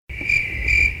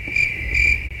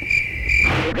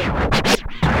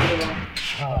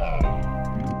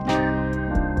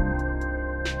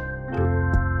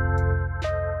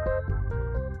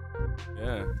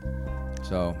Yeah.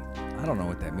 So, I don't know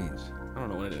what that means. I don't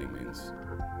know what anything means.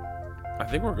 I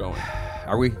think we're going.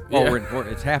 Are we? Yeah. Oh,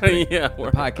 it's happening. Yeah, the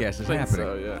we're- podcast is I think happening.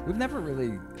 so, yeah. We've never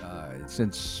really,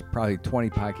 since probably 20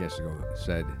 podcasts ago,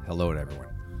 said hello to everyone.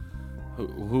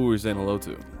 Who are we saying hello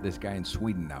to? This guy in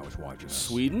Sweden now is watching us.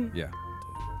 Sweden? Yeah.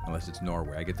 Unless it's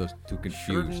Norway. I get those two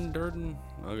confused. Shurden Durden?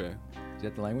 Okay. Is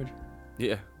that the language?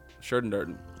 Yeah. Shurden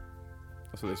Durden.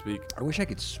 That's what they speak. I wish I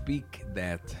could speak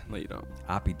that No, you don't.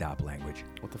 Oppidop language.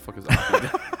 What the fuck is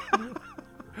Oppidop?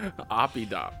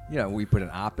 Oppidop. You know, we put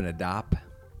an op and a dop.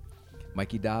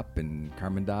 Mikey Dop and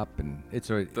Carmen Dop. And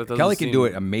Kelly can do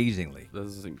it amazingly. That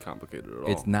doesn't seem complicated at all.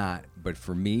 It's not. But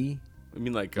for me, I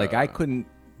mean, like I couldn't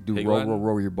do Pig row, Latin? row,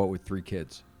 row your boat with 3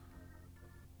 kids.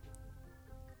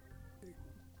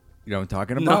 You know what I'm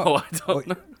talking about? No, I don't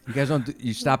know. You guys don't.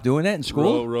 You stop doing that in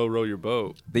school? Row your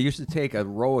boat. They used to take a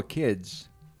row of kids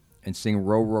and sing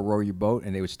 "Row, row, row your boat,"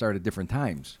 and they would start at different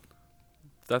times.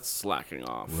 That's slacking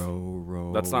off. Row,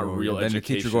 row. That's not row, real Then the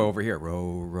teacher education. go over here,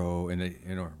 row, row, and they,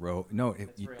 row. No,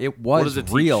 it What was does it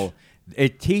teach? real.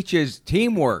 It teaches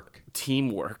teamwork.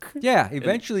 Teamwork. Yeah,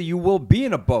 eventually you will be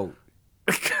in a boat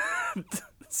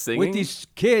Singing? with these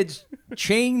kids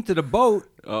chained to the boat.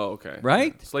 Oh, okay.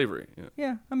 Right? Slavery. Yeah.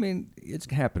 Yeah, I mean it's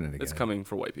happening again. It's coming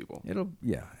for white people.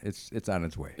 It's on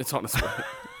its way. It's on its way.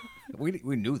 We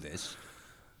knew this.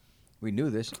 We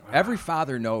knew this. Every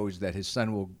father knows that his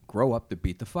son will grow up to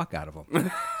beat the fuck out of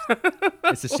him.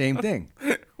 It's the same thing.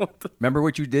 Remember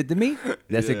what you did to me?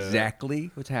 That's Yeah. exactly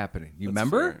what's happening. You That's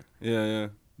remember? fair. Yeah, yeah.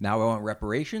 Now I want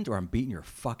reparations or I'm beating your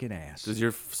fucking ass. Does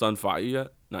your son fight you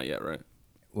yet? Not yet, right?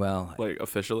 Well, Like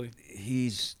officially?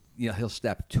 he'll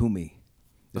step to me.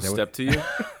 A Is that what- step to you?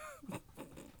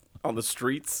 On the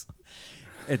streets?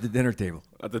 at the dinner table.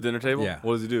 At the dinner table? Yeah.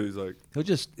 What does he do? He's like, He'll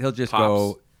just Pops.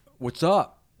 go, "What's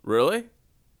up?" really?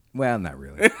 Well, not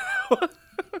really.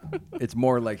 It's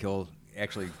more like he'll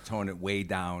actually tone it way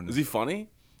down. Is he funny?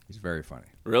 He's very funny.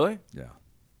 Really? Yeah.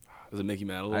 Does it make you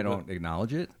mad a little I don't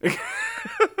acknowledge it.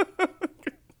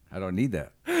 I don't need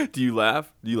that. bit? Do you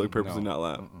laugh? Do you like purposely not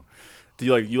laugh? Do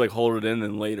you like hold it in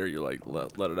and later you're like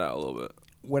let it out a little bit?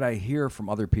 What I hear from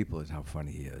other people is how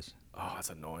funny he is. Oh, that's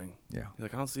annoying. Yeah. You're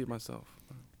like, I don't see it myself.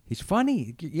 He's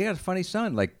funny. You got a funny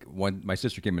son. Like when my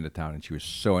sister came into town and she was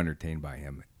so entertained by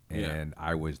him, and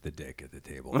I was the dick at the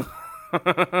table.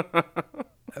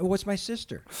 What's my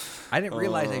sister? I didn't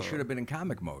realize I should have been in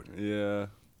comic mode. Yeah.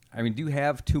 I mean, do you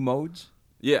have 2 modes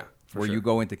Yeah. where you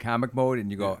go into comic mode and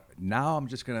you go, now I'm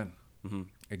just gonna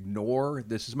ignore.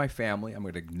 This is my family. I'm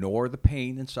gonna ignore the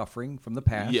pain and suffering from the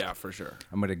past. Yeah, for sure.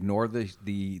 I'm gonna ignore the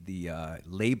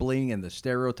labeling and the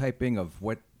stereotyping of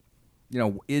what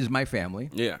is my family.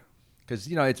 Yeah. Because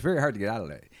it's very hard to get out of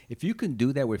that. If you can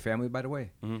do that with family, by the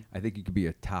way, I think you could be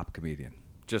a top comedian.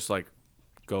 Just like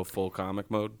go full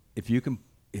comic mode. If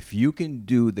you can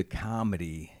do the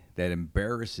comedy that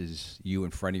embarrasses you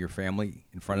in front of your family,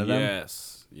 in front of them.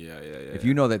 Yes. Yeah. If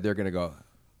you know that they're gonna go,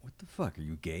 what the fuck? Are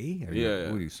you gay? Are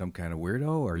Yeah. What are you, some kind of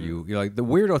weirdo? Are you're like the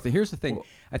weirdo thing? Here's the thing.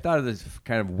 I thought of this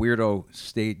kind of weirdo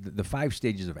state. The 5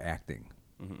 stages of acting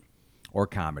or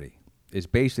comedy is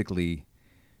basically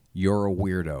you're a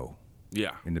weirdo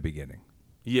Yeah. in the beginning,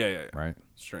 Yeah. right?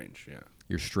 Strange. Yeah.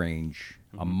 You're strange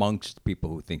amongst people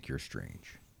who think you're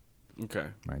strange, Okay.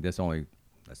 right?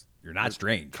 You're not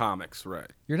strange. Comics,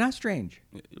 right? You're not strange.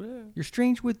 Yeah. You're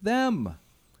strange with them.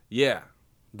 Yeah.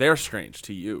 They're strange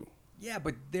to you. Yeah,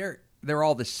 but they're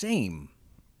all the same.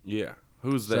 Yeah.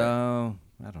 Who's there? So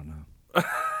I don't know.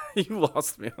 You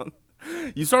lost me on.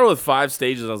 You started with 5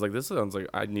 stages. I was like, this sounds like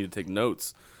I need to take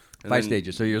notes. And 5 then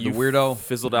stages. So you're the you weirdo.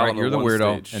 Fizzled out right, on you're the one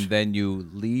weirdo, stage. and then you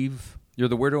leave. You're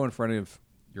the weirdo in front of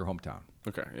your hometown.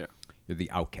 Okay. Yeah. You're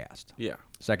the outcast. Yeah.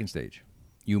 Second stage,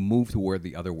 you move to where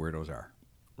the other weirdos are.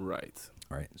 Right.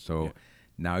 Right. So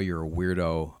now you're a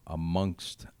weirdo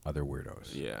amongst other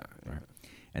weirdos. Yeah. Right.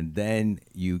 And then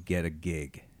you get a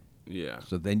gig. Yeah.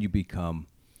 So then you become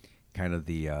kind of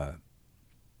the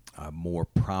more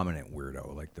prominent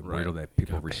weirdo, like the Right. weirdo that You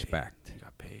people got paid. respect. You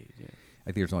got paid. Yeah. I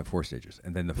think there's only 4 stages.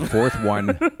 And then the 4th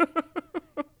one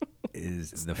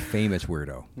is the famous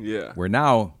weirdo. Yeah. Where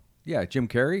now, Jim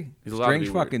Carrey, He's allowed to strange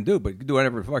be weird. fucking dude, but he can do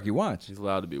whatever the fuck he wants. He's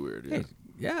allowed to be weird. Yeah. Hey,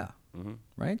 yeah.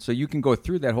 Right? So you can go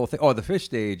through that whole thing. Oh, the 5th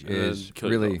stage And is then kill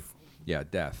really,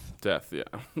 yourself. death. Death. Yeah.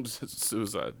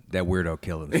 Suicide. That weirdo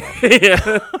killed himself.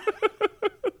 Yeah.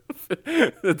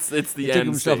 it's the He end took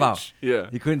himself stage. out. Yeah.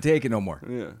 He couldn't take it no more.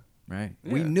 Yeah. Right?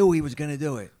 Yeah. We knew he was going to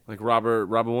do it. Like Robert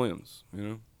Williams. You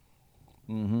know.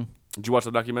 Mm-hmm. Did you watch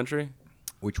the documentary?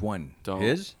 Which one? Don't.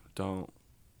 His? Don't.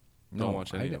 Don't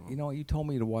watch any of them. You know, you told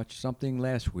me to watch something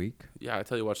last week. Yeah, I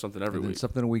tell you to watch something every and then week.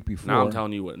 something a week before. Now I'm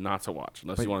telling you what not to watch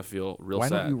unless But you want to feel real why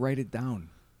sad. don't you write it down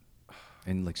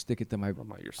and like stick it to my What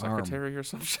am I, your arm? secretary or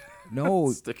some shit?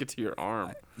 No. Stick it to your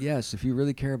arm. Yes, if you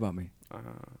really care about me.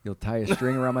 You'll tie a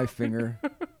string around my finger.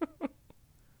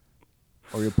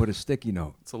 Or you'll put a sticky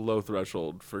note. It's a low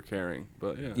threshold for caring,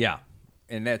 but yeah. Yeah.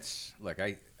 And that's, like,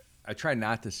 I try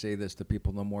not to say this to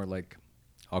people no more, like,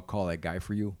 I'll call that guy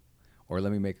for you, or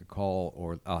let me make a call,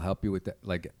 or I'll help you with that,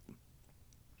 like,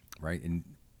 right? And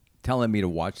telling me to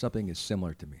watch something is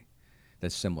similar to me.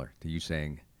 That's similar to you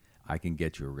saying, I can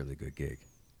get you a really good gig.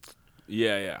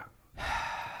 Yeah.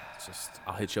 It's just,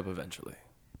 I'll hit you up eventually.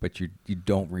 But you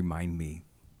don't remind me.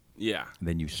 Yeah. And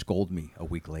then you scold me a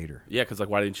week later. Yeah, because, like,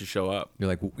 why didn't you show up? You're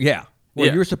like, well, yeah. Well,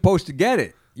 Yeah. you were supposed to get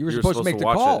it. You were You were supposed to make the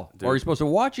watch call. it, Or you're dude. supposed to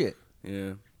watch it.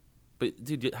 Yeah. But,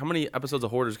 dude, how many episodes of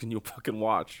Hoarders can you fucking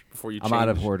watch before you change? I'm out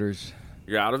of Hoarders.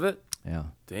 You're out of it? Yeah.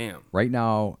 Damn. Right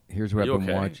now, here's what Are I've you been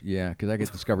okay? watching. Yeah, because I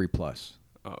get Discovery Plus.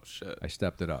 Oh, shit. I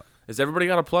stepped it up. Has everybody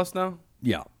got a plus now?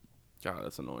 Yeah. God,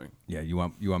 that's annoying. Yeah, you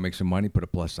want to make some money? Put a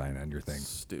plus sign on your thing.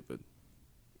 Stupid.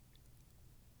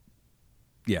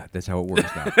 Yeah, that's how it works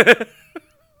now.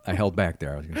 I held back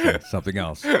there. I was going to say something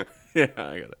else. Yeah,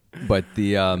 I got it. But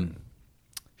the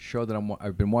show that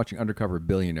I've been watching, Undercover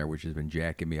Billionaire, which has been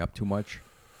jacking me up too much.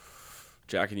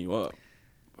 Jacking you up.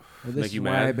 Well, this Make is you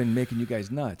why mad? I've been making you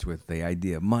guys nuts with the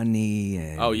idea of money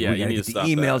and Oh, yeah, we you gotta need get to the stop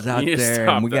emails that. out You need to there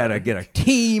stop and we that. gotta get a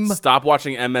team. Stop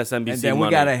watching MSNBC And then we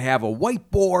Money. gotta have a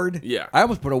whiteboard. Yeah. I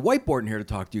almost put a whiteboard in here to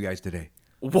talk to you guys today.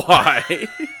 Why?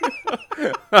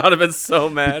 I would have been so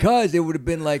mad. Because it would have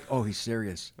been like, oh, he's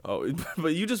serious. Oh,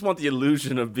 but you just want the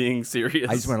illusion of being serious.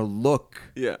 I just want to look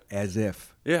Yeah. as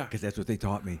if. Yeah. Because that's what they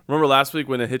taught me. Remember last week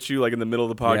when it hit you like in the middle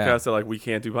of the podcast Yeah. that like we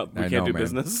can't do I know, man.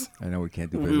 business? I know we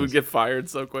can't do We business. would get fired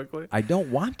so quickly. I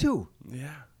don't want to. Yeah.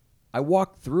 I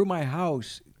walked through my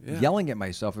house Yeah. yelling at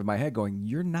myself in my head going,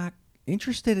 you're not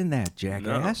interested in that,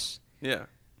 jackass. Yeah.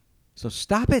 So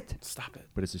stop it. Stop it.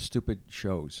 But it's a stupid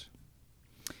shows.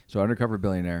 So Undercover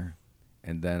Billionaire.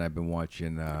 And then I've been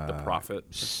watching The Prophet.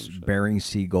 or some shit. Bering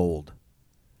Sea Gold,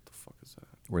 What the fuck is that?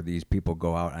 where these people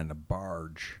go out on a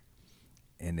barge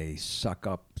and they suck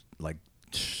up like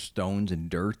stones and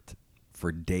dirt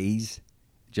for days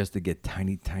just to get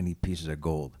tiny, tiny pieces of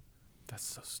gold. That's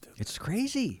so stupid. It's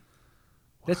crazy.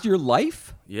 That's your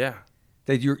life Yeah.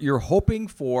 that you're hoping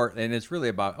for, and it's really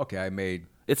about, okay, I made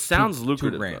It sounds two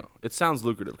lucrative, grand. though. It sounds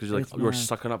lucrative because you're like, It's you were not.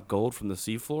 sucking up gold from the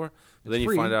seafloor. But then It's you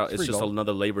free. find out It's it's free just gold.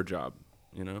 another labor job,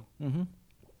 you know?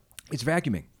 It's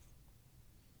vacuuming.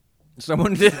 It's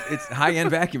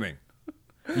high-end vacuuming.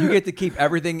 You get to keep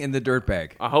everything in the dirt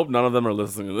bag. I hope none of them are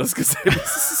listening to this because they're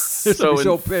They're so,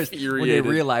 so pissed when they infuriated.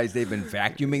 realize they've been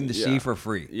vacuuming the sea Yeah. for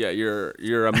free. Yeah,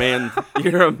 you're a man.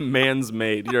 You're a man's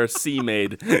maid. You're a sea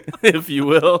maid, if you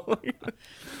will.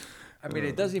 I mean,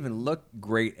 it doesn't even look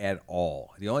great at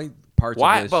all. The only parts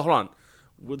Why? of this, But hold on.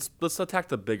 Let's attack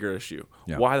the bigger issue.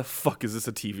 Yeah. Why the fuck is this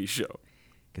a TV show?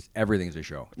 because everything's a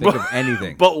show. Think of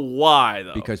anything. But why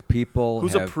though? Because people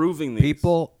Who's have, approving these?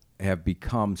 People have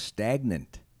become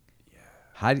stagnant.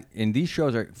 And these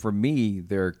shows are, for me,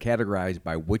 they're categorized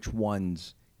by which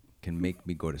ones can make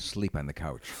me go to sleep on the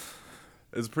couch.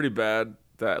 It's pretty bad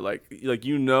that like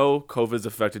COVID's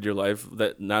affected your life.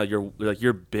 That now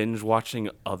you're binge watching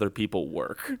other people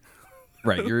work,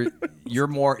 Right. You're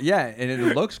more, yeah, and it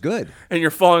looks good. and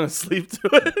you're falling asleep to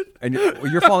it. And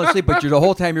you're falling asleep, but the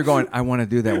whole time you're going, I want to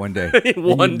do that one day. And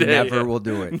One you day, never yeah. will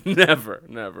do it.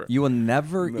 Never. You will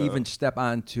never even step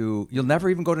onto, you'll never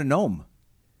even go to Nome,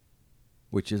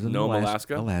 which is in Nome,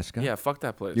 Alaska. Alaska. Yeah, fuck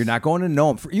that place. You're not going to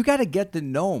Nome. You got to get to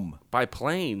Nome. by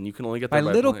plane. You can only get By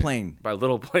there little plane. By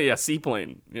little plane, yeah,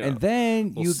 seaplane. Yeah. And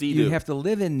then Well, you Sea-Doo. have to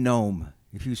live in Nome.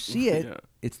 If you see it, Yeah.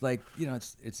 it's like,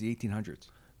 it's the 1800s.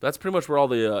 That's pretty much where all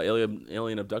the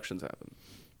alien abductions happen.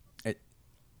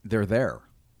 They're there.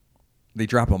 They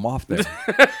drop them off there.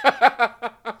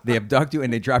 They abduct you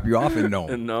and they drop you off in Nome.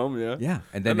 In Nome, yeah. Yeah,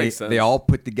 and That then makes they sense. all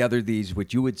put together these,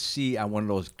 what you would see on one of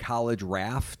those college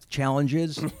raft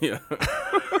challenges. Yeah.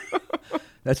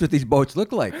 That's what these boats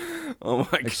look like. Oh my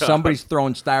Like god. somebody's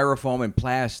throwing styrofoam and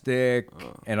plastic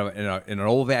and an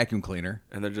old vacuum cleaner,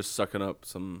 And they're just sucking up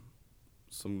some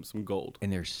gold.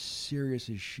 and they're serious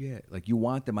as shit. Like you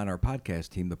want them on our podcast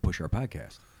team to push our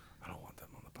podcast. I don't want them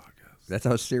on the podcast. That's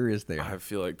how serious they are. I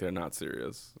feel like they're not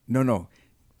serious. No.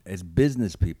 As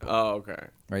business people, Oh, okay.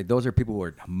 right? Those are people who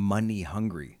are money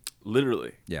hungry.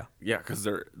 Literally. Yeah. Yeah, because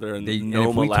they're in And if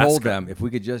Nome, we Alaska. told them, if we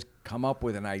could just come up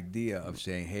with an idea of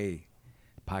saying, hey,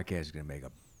 the podcast is going to make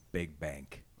a big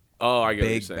bank. Oh, I get what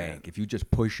you're Big saying. bank. If you just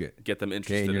push it. Get them Okay,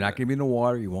 interested. and you're in not it. going to be in the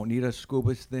water. You won't need a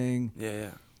scuba thing.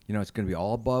 Yeah. You know, it's going to be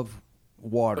all above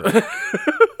water.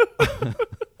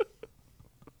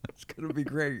 It's going to be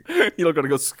great. You're not gonna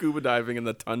go scuba diving in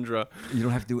the tundra. You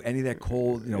don't have to do any of that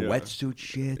cold, wetsuit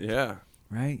shit. Yeah,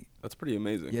 Right? that's pretty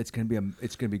amazing. Yeah, it's going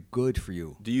to be good for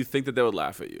you. Do you think that they would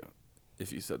laugh at you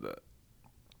if you said that?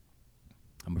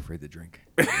 I'm afraid to drink.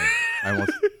 I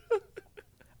almost,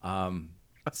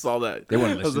 I saw that. they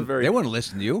wouldn't That was a listen. very- They wouldn't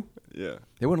listen to you. Yeah.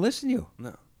 They wouldn't listen to you.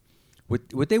 No.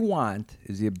 What they want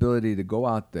is the ability to go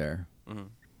out there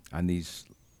on these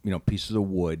pieces of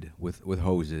wood with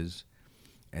hoses,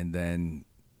 and then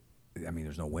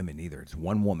there's no women either. It's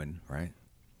one woman, right?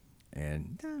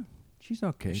 And she's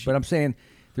okay. But I'm saying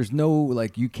there's no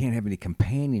like you can't have any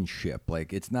companionship.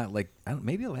 Like it's not like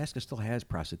maybe Alaska still has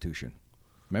prostitution.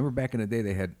 Remember back in the day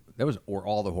that was where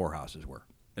all the whorehouses were.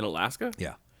 In Alaska?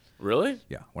 Yeah. Really?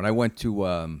 Yeah. When I went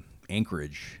to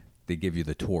Anchorage, they give you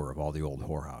the tour of all the old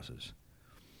whorehouses.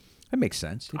 That makes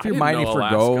sense. If I you're didn't minding know for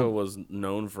Alaska go, was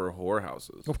known for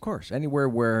whorehouses. of course, anywhere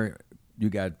where you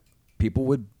got people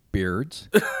with beards,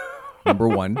 number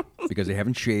one, because they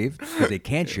haven't shaved, because they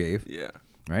can't shave, Yeah.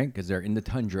 right? Because they're in the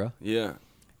tundra. Yeah.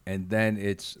 And then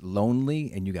it's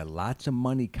lonely, and you got lots of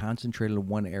money concentrated in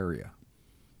one area.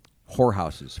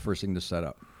 Whorehouses, first thing to set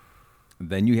up. And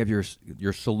then you have your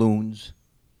saloons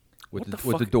with What the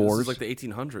fuck? doors. This is like the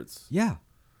 1800s. Yeah.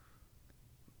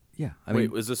 Yeah. I Wait,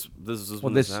 mean, is this well,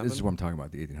 when this happened? is what I'm talking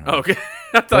about, the 1800s. Oh, okay.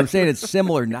 But I'm saying it's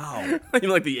similar now. You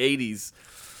like the 80s.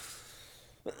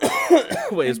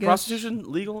 Wait, is guess.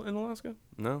 prostitution legal in Alaska?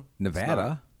 No. it's not.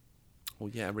 Nevada. Well,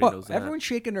 yeah, everybody Well, knows that. everyone's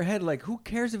shaking their head like, who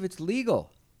cares if it's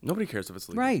legal? Nobody cares if it's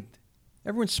legal. Right.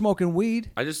 Everyone's smoking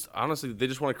weed. I just, honestly, they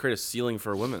just want to create a ceiling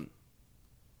for women.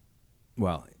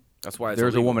 Well, That's why it's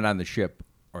there's a illegal. woman on the ship,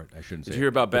 or I shouldn't say. Did you hear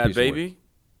about the Bad piece of wood. Baby?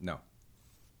 No.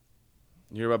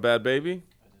 You hear about Bad Baby? I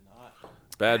did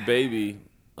not. Bad Baby.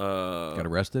 Got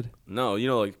arrested? No,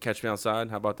 like Catch Me Outside.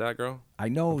 How about that, girl? I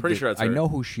know. pretty sure that's I her. know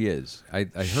who she is. I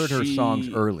heard her songs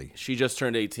early. She just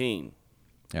turned 18,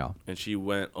 Yeah. and she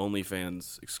went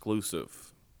OnlyFans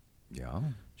exclusive. Yeah.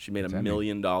 She made What's $1 that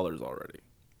million already.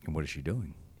 And what is she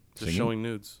doing? Just Singing? showing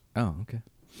nudes. Oh, okay.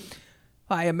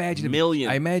 I imagine. Million.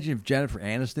 I imagine if Jennifer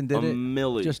Aniston did A it.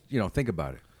 million. Just think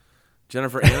about it.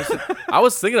 Jennifer Aniston. I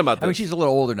was thinking about this. I mean, she's a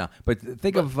little older now, but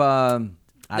think of. I don't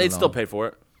They'd know. still pay for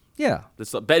it. Yeah.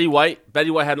 Betty White. Betty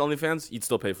White had OnlyFans. You'd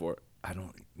still pay for it. I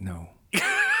don't know.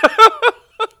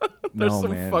 There's no,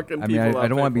 some man. fucking I mean, people I out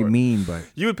don't pay want to be for it. mean, but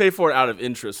You would pay for it out of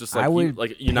interest, just like I would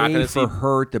you're not pay going to for see.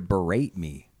 her to berate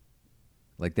me.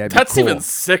 Like that'd That's be cool. even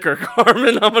sicker,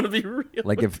 Carmen. I'm going to be real.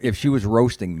 Like if she was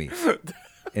roasting me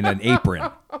in an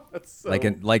apron, That's so,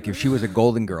 like if she was a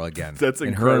Golden Girl again, That's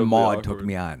and her and incredibly Maude took awkward.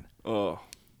 me on. Oh,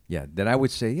 Yeah, then I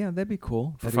would say, yeah, that'd be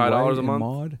cool. For Betty $5 White a and month?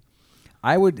 Maude.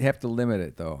 I would have to limit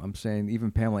it though. I'm saying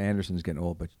even Pamela Anderson's getting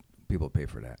old, but people pay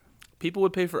for that. people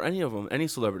would pay for any of them, any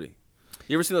celebrity.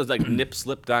 You ever seen those like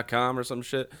nipslip.com or some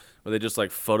shit where they just like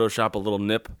Photoshop a little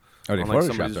nip? Oh, they on, like, Photoshop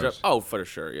somebody's those. dress? Oh, for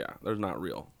sure, yeah. They're not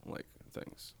real like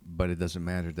things. But it doesn't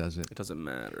matter, does it? It doesn't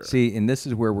matter. See, and this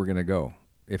is where we're gonna go.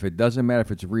 If it doesn't matter if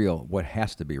it's real, what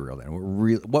has to be real then?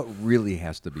 What really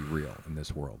has to be real in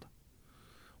this world?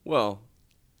 Well,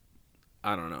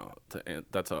 I don't know.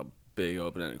 That's a big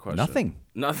open-ended question. Nothing.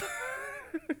 Nothing.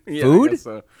 Yeah, Food? I guess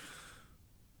so.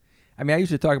 I mean, I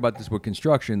used to talk about this with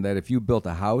construction that if you built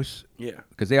a house, Yeah.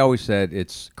 because they always said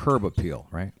it's curb appeal,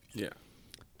 right? Yeah.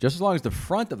 Just as long as the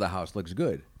front of the house looks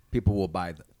good, people will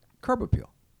buy the curb appeal.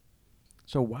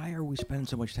 So why are we spending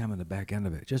so much time on the back end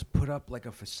of it? Just put up like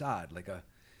a facade, like a,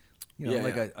 Yeah,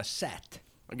 like yeah. a set.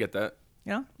 I get that.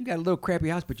 You got a little crappy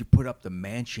house, but you put up the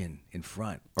mansion in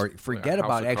front, or forget house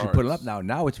about of actually putting it cards. up now.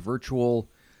 Now it's virtual,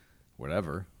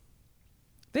 whatever.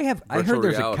 They have. I Virtual heard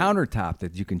there's reality. a countertop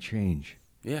that you can change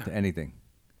Yeah. to anything,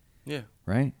 Yeah.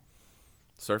 right?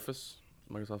 Surface.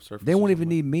 Microsoft Surface. They or won't even something.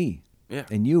 need me. Yeah.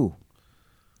 And you.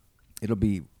 It'll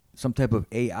be some type of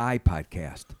AI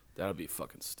podcast. That would be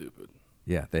fucking stupid.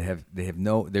 Yeah, they have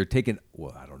no. They're taking.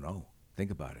 Well, I don't know. Think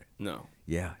about it. No.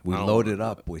 Yeah, we I don't load wanna it do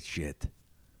up with shit.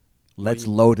 Let's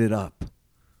load it up.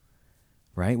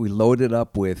 Right? We load it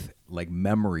up with like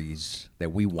memories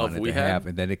that we wanted we to had? have,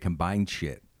 and then it combines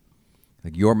shit.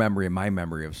 Like your memory and my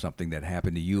memory of something that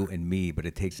happened to you and me, but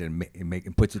it takes it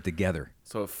and puts it together.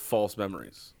 So false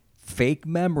memories. Fake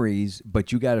memories,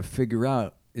 but you got to figure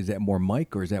out, is that more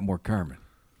Mike or is that more Carmen?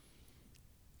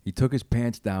 He took his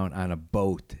pants down on a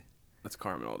boat. That's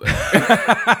Carmen all day.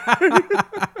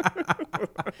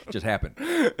 Just happened.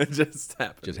 It just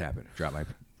happened. Just happened. Drop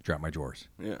my drawers.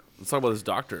 Yeah. Let's talk about this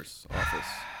doctor's office.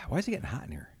 Why is it getting hot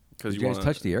in here? Because Did you guys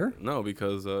touch the air? No,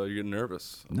 because you're getting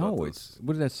nervous. No, about it's.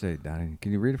 What did that say, Donnie?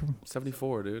 Can you read it from?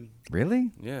 74, dude.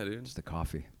 Really? Yeah, dude. It's the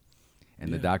coffee.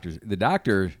 And the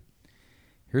doctor,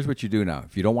 here's what you do now.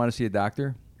 If you don't want to see a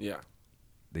doctor, Yeah.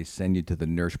 they send you to the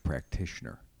nurse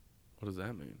practitioner. What does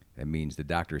that mean? That means the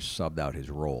doctor subbed out his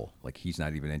role. Like, he's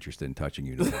not even interested in touching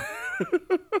you anymore.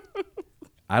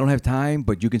 I don't have time,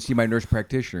 but you can see my nurse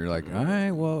practitioner. You're like, all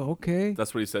right, well, okay.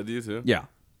 That's what he said to you too? Yeah.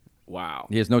 Wow.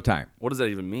 He has no time. What does that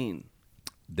even mean?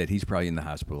 That he's probably in the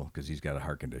hospital because he's got a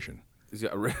heart condition. He's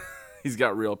got he's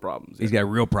got real problems. He's got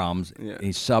real problems. Yeah.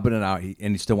 He's subbing it out, and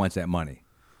he still wants that money.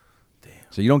 Damn.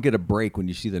 So you don't get a break when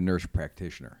you see the nurse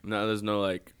practitioner. No, there's no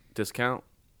like discount.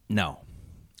 No.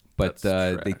 But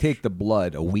That's they trash. take the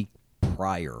blood a week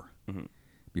prior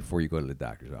before you go to the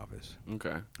doctor's office.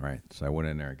 Okay. Right. So I went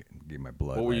in there and gave my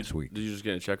blood What were last you? week. Did you just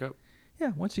get a checkup?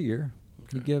 Yeah, once a year.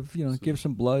 Okay. You give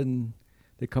some blood, and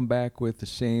they come back with the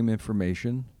same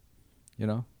information. You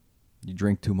know, you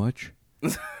drink too much.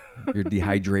 You're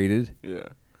dehydrated. Yeah.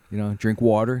 You know, drink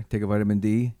water, take a vitamin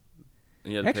D.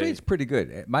 And you had to Actually, pay- it's pretty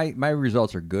good. My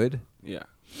results are good, yeah.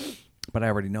 but I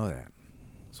already know that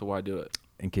So why do it?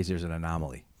 in case there's an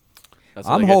anomaly. That's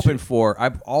what I'm they get hoping you. for,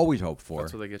 I've always hoped for,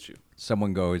 That's what they get you.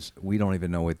 someone goes, we don't even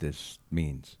know what this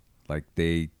means. Like,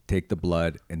 they take the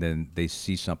blood and then they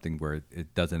see something where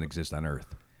it doesn't exist on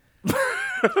Earth.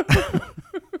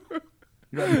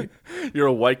 You know what I mean? You're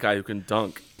a white guy who can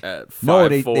dunk at 5'4". No,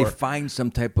 they find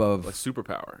some type of like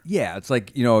superpower. yeah. It's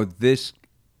like, you know, this.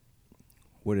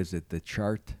 What is it? The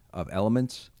chart of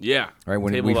elements, Yeah. right?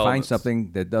 When Table we of find elements.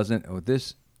 something that doesn't,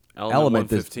 this Element element,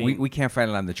 this, 115. we can't find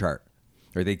it on the chart,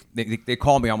 or they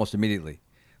call me almost immediately,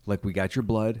 like, we got your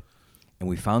blood, and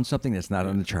we found something that's not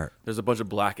on the chart. There's a bunch of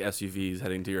black SUVs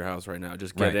heading to your house right now.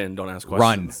 Just get Right. in. Don't ask Run.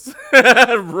 questions.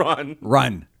 Run.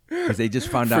 Run, because they just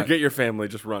found out. Forget your family.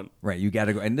 Just run. Right, you got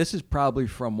to go, and this is probably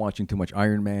from watching too much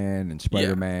Iron Man and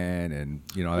Spider Man, and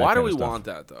you know. That Why do kind we of stuff. want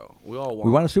that though? We all want.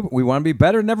 We want to be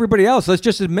better than everybody else. Let's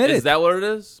just admit Is it. that what it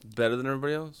is? Better than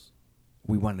everybody else?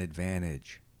 We want an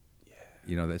advantage. Yeah.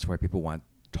 You know, that's why people want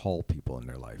tall people in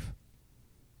their life.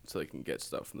 So they can get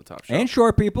stuff from the top shelf. And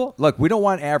short people. Look, we don't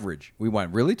want average. We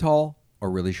want really tall or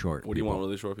really short. What do you people want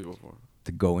really short people for?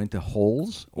 to go into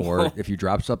holes, or if you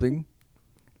drop something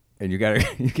and you can't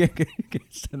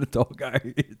send a tall guy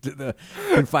into the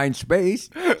confined space.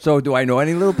 So do I know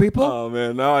any little people? Oh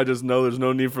man, now I just know there's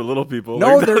no need for little people.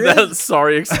 No, Like, there that's is.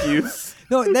 sorry excuse.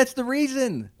 No, that's the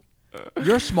reason.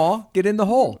 You're small. Get in the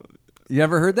hole. You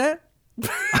never heard that?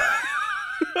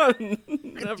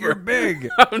 Never. You're big.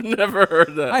 I've never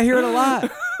heard that. I hear it a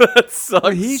lot. That sucks.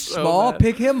 But he's so small. bad.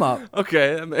 Pick him up.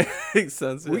 Okay, that makes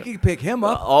sense. We yeah. can pick him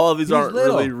up. All of these He's aren't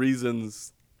little. really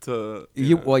reasons to.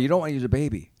 You don't want to use a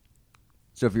baby.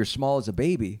 So if you're small as a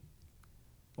baby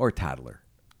or a toddler,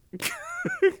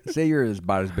 say you're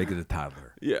about as big as a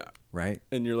toddler, Yeah, right?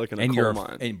 and you're like in a And coal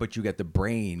mine. but you got the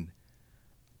brain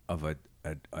of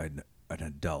an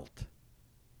adult.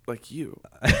 Like you.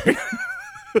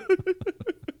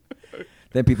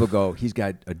 Then people go, he's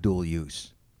got a dual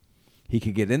use. He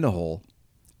can get in the hole,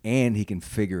 and he can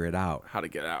figure it out. How to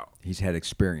get out. He's had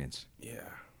experience, Yeah.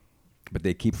 but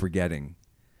they keep forgetting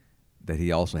that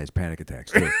he also has panic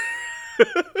attacks too.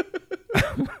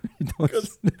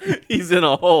 He's in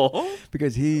a hole.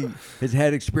 Because he has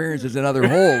had experiences in other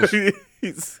holes.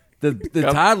 He's The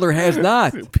toddler has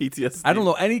not. PTSD. I don't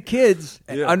know any kids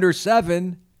Yeah. under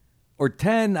 7 or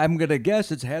 10. I'm gonna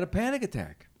guess it's had a panic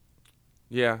attack.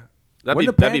 Yeah. When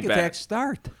do That'd be panic bad. attacks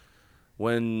start?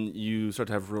 When you start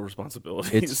to have real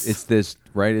responsibilities. It's this,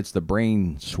 right? It's the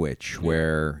brain switch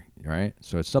where, right?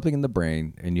 So it's something in the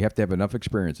brain, and you have to have enough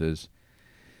experiences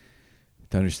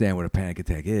to understand what a panic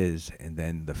attack is, and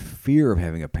then the fear of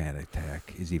having a panic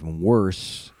attack is even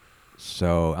worse.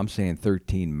 So I'm saying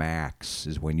 13 max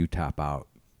is when you top out.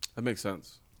 That makes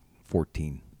sense.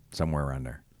 14, somewhere around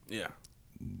there. Yeah.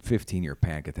 15, you're a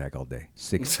panic attack all day.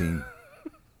 16,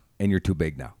 and you're too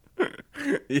big now.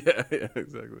 Yeah,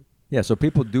 exactly. Yeah, so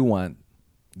people do want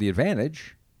the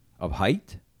advantage of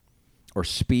height or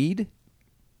speed,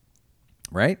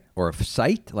 right? Or of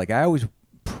sight. Like, I always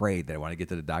prayed that I want to get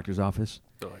to the doctor's office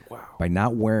They're like, wow. by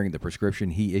not wearing the prescription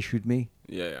he issued me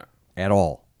Yeah. at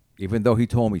all, even though he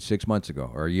told me 6 months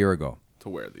ago or a year ago, To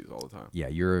wear these all the time. yeah,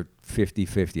 you're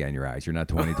 50-50 on your eyes. You're not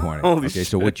 20-20. Holy Okay,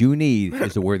 so shit. what you need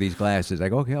is to wear these glasses. I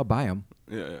go, okay, I'll buy them,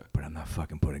 Yeah. but I'm not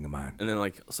fucking putting them on. And then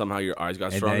like somehow your eyes got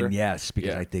And stronger. then, yes,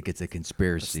 because Yeah. I think it's a It's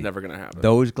conspiracy. never gonna happen.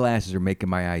 Those glasses are making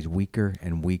my eyes weaker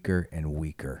and weaker and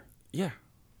weaker. Yeah.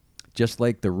 Just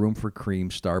like the Room for Cream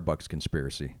Starbucks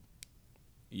conspiracy.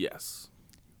 Yes.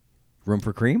 Room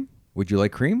for cream? Would you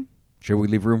like cream? Should we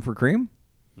leave room for cream?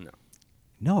 No.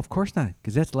 No, of course not,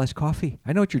 because that's less coffee.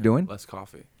 I know what you're doing. Less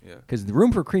coffee. Yeah. Because the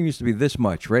room for cream used to be this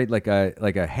much, right? Like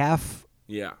a half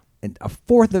Yeah. and a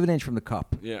fourth of an inch from the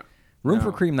cup. Yeah. Room No.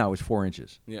 for cream now is 4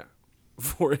 inches. Yeah.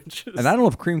 4 inches. And I don't know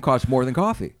if cream costs more than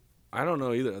coffee. I don't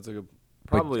know either. That's like a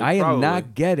probably. But I am probably.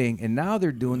 not getting, and now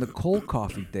they're doing the cold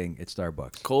coffee thing at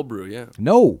Starbucks. Cold brew, yeah.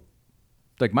 No.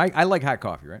 Like I like hot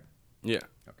coffee, right? Yeah.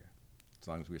 Okay. As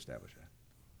long as we establish that.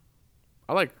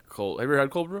 I like cold. Have you ever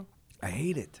had cold brew? I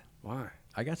hate it. Why?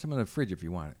 I got some in the fridge if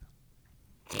you want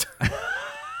it. I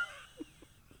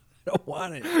don't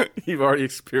want it. You've already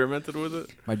experimented with it?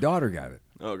 My daughter got it.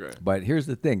 Okay. But here's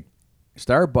the thing.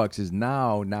 Starbucks is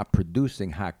now not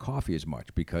producing hot coffee as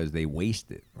much because they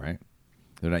waste it, right?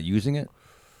 They're not using it.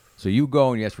 So you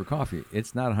go and you ask for coffee.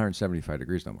 It's not 175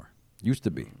 degrees no more. Used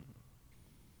to be.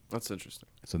 That's interesting.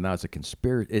 So now it's a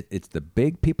conspiracy. It's the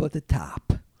big people at the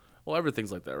top. Well,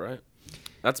 everything's like that, right?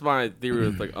 That's my theory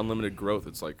with like unlimited growth.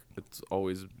 It's like it's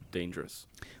always dangerous.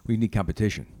 We need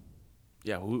competition.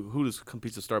 Yeah, who does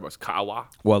competes with Starbucks? Kawa?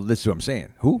 Well, this is what I'm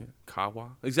saying. Who?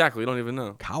 Kawa? Exactly. You don't even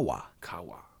know. Kawa.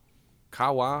 Kawa?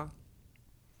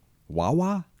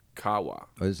 Wawa? Kawa.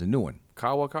 Oh, this is a new one.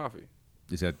 Kawa Coffee.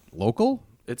 Is that local?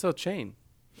 It's a chain.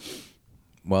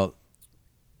 Well,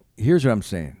 here's what I'm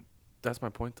saying. That's my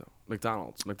point, though.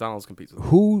 McDonald's. McDonald's competes with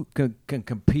Who can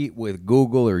compete with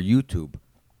Google or YouTube?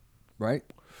 Right?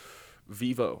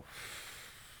 Vivo.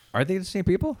 Are they the same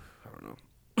people? I don't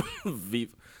know.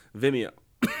 Vimeo.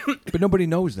 But nobody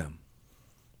knows them.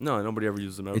 No, nobody ever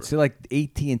uses them ever. It's like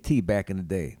AT&T back in the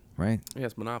day, right? Yeah,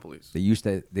 it's monopolies. They used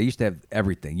to have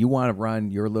everything. You want to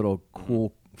run your little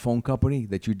cool phone company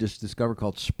that you just discovered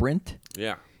called Sprint?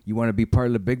 Yeah. You want to be part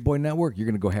of the big boy network? You're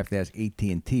going to go have to ask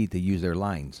AT&T to use their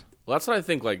lines. Well, that's what I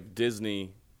think. Like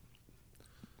Disney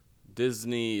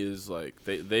is like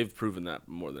they've proven that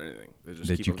more than anything. They just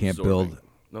That keep you can't absorbing. build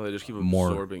No, they just keep more-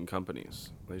 absorbing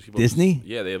companies. They just keep Disney?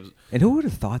 Yeah, they have. And who would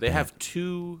have thought They that? have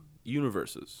 2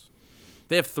 universes.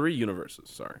 They have 3 universes.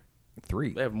 Sorry,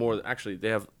 3. they have more. Actually, they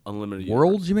have unlimited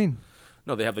Worlds, universes. you mean?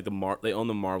 No, they have like they own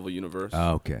the Marvel universe.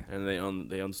 Oh, okay. And they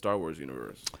own Star Wars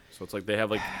universe. So it's like they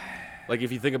have like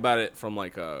if you think about it from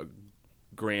like a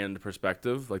grand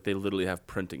perspective, like they literally have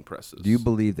printing presses. Do you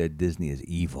believe that Disney is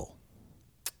evil?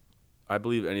 I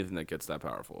believe anything that gets that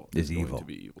powerful Is going evil. to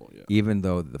be evil. Yeah, Even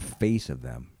though the face of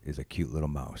them is a cute little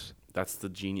mouse. that's the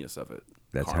genius of it.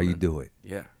 That's how you Carmen. do it.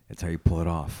 Yeah, That's how you pull it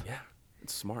off. yeah,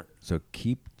 it's smart. So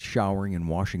keep showering and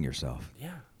washing yourself,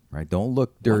 Yeah, right? Don't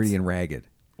look dirty What? and ragged.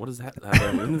 what does that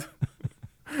mean?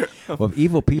 Well,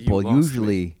 evil people You lost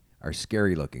usually are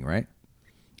scary looking, right?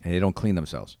 And they don't clean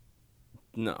themselves.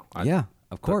 No, Yeah,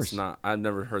 of course. That's not. I've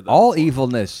never heard that. All before.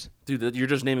 evilness. Dude, you're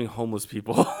just naming homeless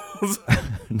people.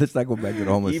 Let's not go back to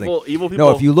the homeless Evil thing. people No,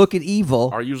 if you look at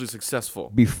evil are usually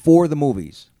successful. before the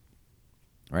movies,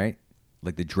 right?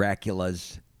 Like the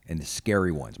Draculas and the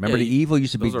scary ones. Remember, Yeah, the evil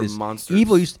used to be those are this monsters.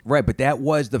 evil right? But that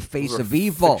was the face Those are of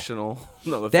evil. Fictional.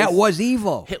 No, That face- was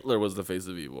evil. Hitler was the face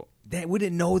of evil. We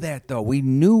didn't know that though. We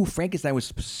knew Frankenstein was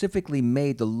specifically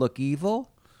made to look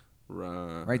evil.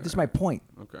 Right. Right. This is my point.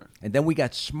 Okay. And then we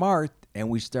got smart and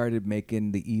we started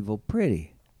making the evil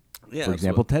pretty. Yeah. For that's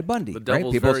example, what- Ted Bundy. the Right?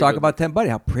 devil's People very talk good. about Ted Bundy,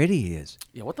 how pretty he is.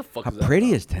 Yeah. What the fuck? How is that pretty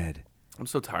about? is Ted? I'm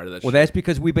so tired of that. Well, shit. that's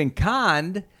because we've been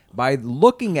conned by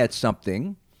looking at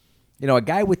something. You know, a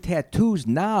guy with tattoos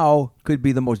now could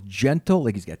be the most gentle.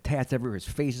 Like he's got tats everywhere. His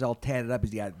face is all tatted up.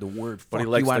 He's got the word But "fuck he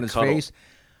likes you" on to his cuddle. face.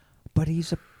 But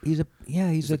he's a a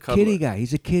kitty cuddler. guy.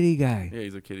 He's a kitty guy. Yeah,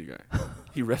 he's a kitty guy.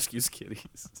 He rescues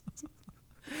kitties.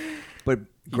 But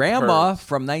grandma purrs.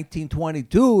 from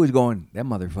 1922 is going, that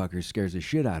motherfucker scares the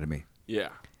shit out of me. Yeah.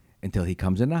 Until he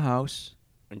comes in the house.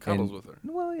 And cuddles with her.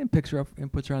 Well, and picks her up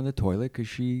and puts her on the toilet because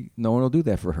no one will do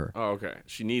that for her. Oh, okay.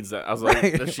 She needs that. I was like,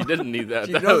 Right. she didn't need that.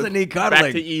 She That doesn't was need cuddling.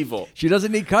 Back to evil. She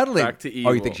doesn't need cuddling. Back to Oh,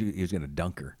 you evil. think he was going to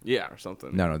dunk her? Yeah, or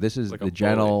something. No. This is Like the a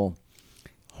gentle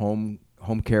home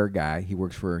care guy. He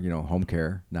works for home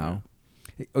care now.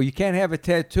 Oh, you can't have a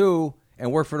tattoo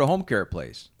and work for the home care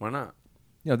place. Why not?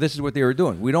 This is what they were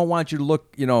doing. We don't want you to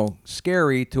look,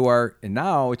 scary to our. And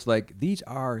now it's like these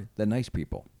are the nice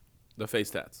people. The face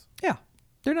tats. Yeah,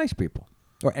 they're nice people.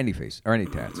 Or any face or any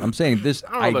tats. I'm saying this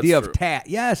I don't know if idea that's of true. tat.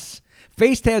 Yes,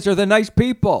 face tats are the nice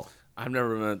people. I've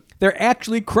never met. They're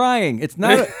actually crying. It's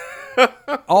not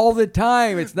all the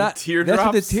time. It's not. That's what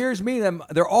the teardrops? tears mean.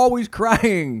 They're always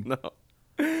crying.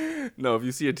 No, if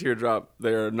you see a teardrop,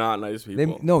 they're not nice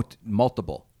people.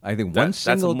 Multiple. I think one That's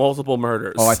single. multiple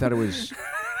murders. Oh, I thought it was.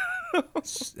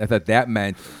 I thought that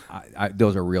meant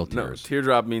those are real No, tears.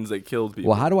 teardrop means they killed people.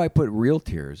 Well, how do I put real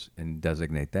tears and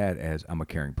designate that as I'm a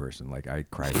caring person? Like I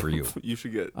cry for you. You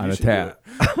should get On you a should tat.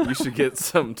 You should get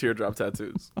some teardrop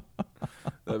tattoos.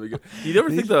 That'd be good. You ever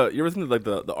think like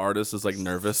the artist is like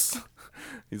nervous?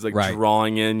 He's like Right.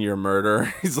 drawing in your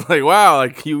murder. He's like, wow,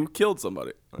 like you killed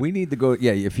somebody. We need to go.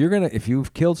 Yeah, if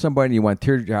you've killed somebody and you want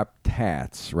teardrop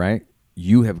tats, right?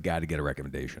 You have got to get a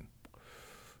recommendation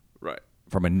Right.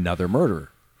 from another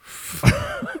murderer,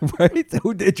 right?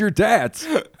 Who did your tats?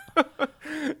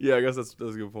 Yeah, I guess that's a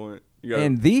good point. You gotta,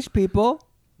 And these people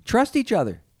trust each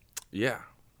other. yeah.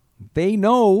 They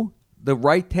know the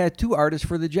right tattoo artist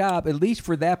for the job, at least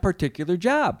for that particular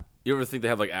job. You ever think they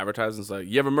have like advertisements like,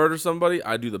 you ever murder somebody?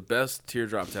 I do the best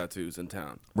teardrop tattoos in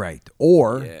town. Right.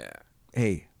 Or, Yeah.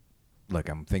 hey, look,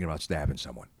 I'm thinking about stabbing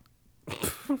someone.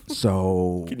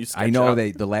 So Can you sketch I know out?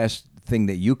 that the last thing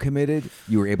that you committed,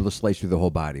 you were able to slice through the whole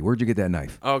body. Where'd you get that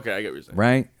knife? Okay, I get what you're saying.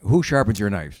 Right? Who sharpens your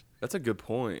knives? That's a good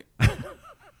point.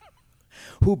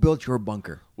 Who built your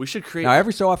bunker? We should create. Now,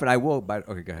 every so often I will, but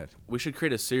okay, go ahead. We should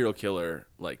create a serial killer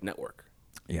like network.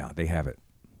 Yeah, they have it.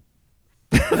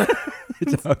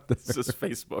 It's out there. It's just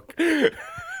Facebook.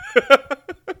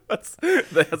 that's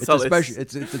It's how a they special.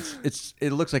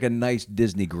 It looks like a nice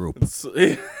Disney group.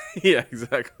 yeah,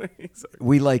 exactly.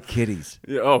 We like kitties,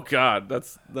 Yeah. Oh God,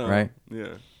 that's no. Right?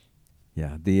 Yeah.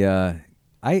 yeah.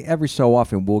 I every so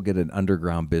often will get an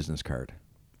underground business card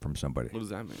from somebody. What does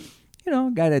that mean? You know,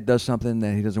 a guy that does something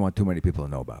that he doesn't want too many people to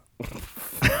know about.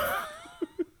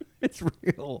 It's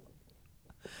real.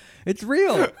 It's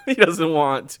real. He doesn't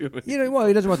want to. You know, well,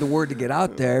 he doesn't want the word to get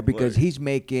out there because he's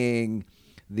making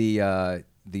these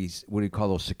what do you call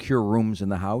those secure rooms in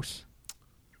the house?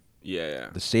 Yeah.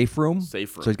 The safe room.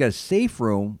 Safe room. So he's got a safe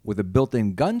room with a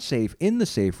built-in gun safe in the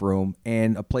safe room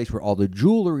and a place where all the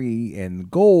jewelry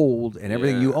and gold and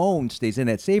everything you Yeah. own stays in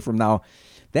that safe room. Now,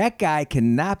 that guy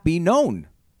cannot be known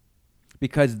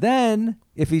because then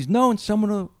if he's known,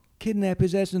 someone will kidnap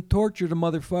his ass and torture the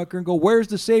motherfucker and go, "Where's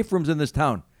the safe rooms in this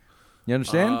town?" You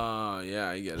understand? Yeah,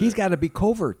 I get it. He's got to be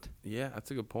covert. Yeah,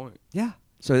 that's a good point. Yeah.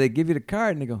 So they give you the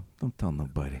card and they go, "Don't tell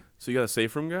nobody." So you got a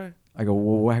safe room guy? I go,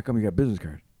 "Well, how come you got a business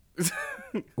card?"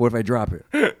 What if I drop it?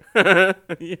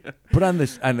 Yeah. Put on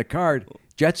the card,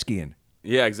 jet skiing.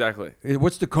 Yeah, exactly.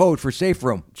 What's the code for safe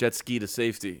room? Jet ski to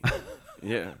safety.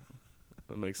 Yeah,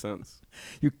 that makes sense.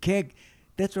 You can't.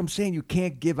 That's what I'm saying. You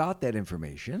can't give out that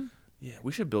information. Yeah,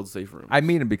 we should build safe rooms. I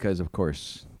mean them because, of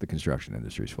course, the construction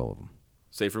industry is full of them.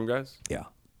 Safe room guys? Yeah.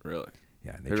 Really?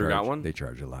 Yeah. And Have you got one? They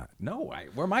charge a lot. No,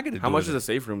 where am I going to do How much it? is a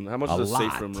safe room? How much A does a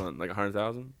safe lot. room run? Like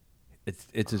 100,000? It's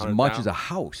as 100,000? much as a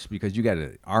house because you got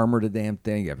to armor the damn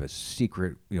thing. You have a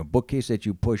secret, bookcase that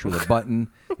you push with a button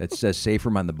that says "safe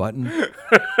room" on the button,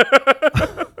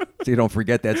 so you don't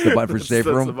forget that's the button for safe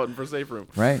That's room. the button for safe room.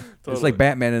 Right? It's Totally. like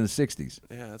Batman in the '60s.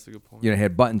 Yeah, that's a good point. It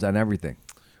had buttons on everything.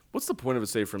 What's the point of a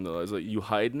safe room though? Is like you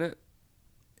hide in it?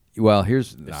 Well,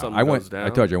 something I goes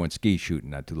told down? you I went ski shooting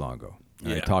not too long ago.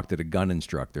 And I Yeah. talked to the gun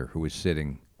instructor who was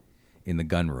sitting in the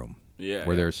gun room. Yeah,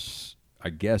 Where yeah. there's, I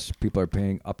guess, people are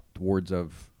paying upwards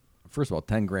of, first of all,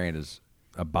 $10,000 is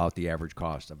about the average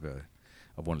cost of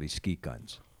one of these skeet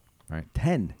guns, right?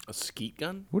 10. A skeet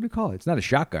gun? What do you call it? It's not a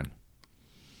shotgun.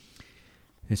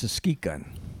 It's a skeet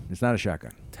gun. It's not a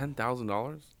shotgun,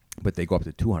 $10,000? but they go up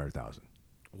to 200,000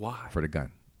 Why? for the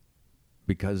gun.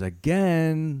 Because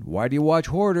again, why do you watch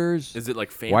Hoarders? Is it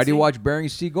like fancy? Why do you watch Bering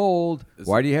Sea Gold?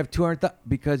 Why do you have 200,000?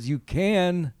 Because you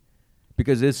can.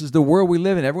 Because this is the world we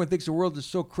live in. Everyone thinks the world is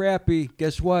so crappy.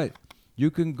 Guess what?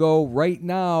 You can go right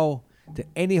now to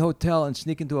any hotel and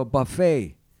sneak into a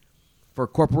buffet for a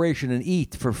corporation and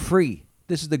eat for free.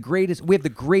 This is the greatest. We have the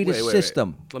greatest Wait.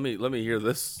 system. Let me hear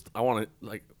this. I want to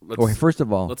like. Let's, Okay, first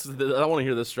of all, I want to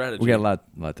hear this strategy. we got a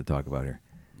lot to talk about here.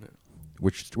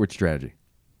 Which strategy?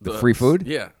 The The- free food?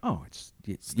 yeah. Oh, it's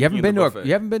you Sneaking haven't in been the to buffet.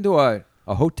 you haven't been to a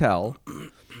hotel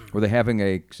where they're having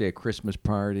a Christmas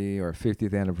party or a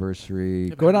 50th anniversary.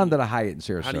 but Go how down do to the Hyatt in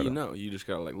Sarasota. How do you know? You just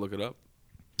gotta like look it up.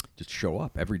 Just show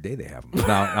up every day. They have them.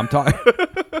 Now I'm talking.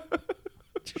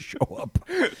 Just show up.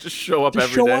 Just show up Just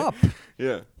every show day. up.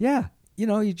 Yeah. Yeah,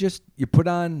 you put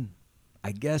on,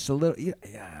 I guess a little. Yeah,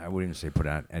 I wouldn't even say put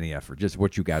on any effort. Just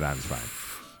what you got on is fine.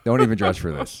 Don't even dress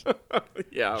for this.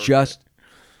 Yeah. Just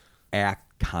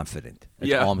act confident. That's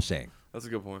Yeah. all I'm saying. That's a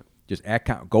good point. Just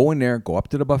go in there, go up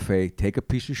to the buffet, take a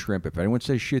piece of shrimp. If anyone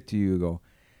says shit to you, go,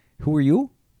 "Who are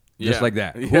you?" Just Yeah. like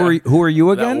that. Yeah. Who are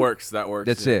you again? That works.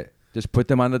 That's yeah. it. Just put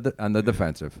them on the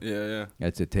defensive. Yeah.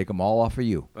 That's it. Take them all off of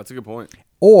you. That's a good point.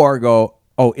 Or go,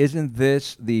 "Oh, isn't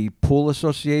this the pool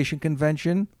association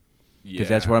convention? Yeah. Because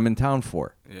that's what I'm in town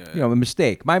for." Yeah. A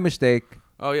mistake. My mistake.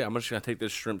 Oh yeah, I'm just gonna take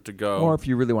this shrimp to go. Or if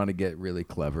you really want to get really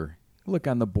clever, look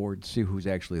on the board and see who's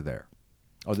actually there.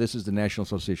 Oh, this is the National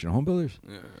Association of Home Builders?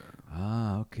 Yeah.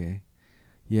 Ah, okay.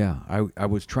 Yeah, I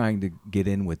was trying to get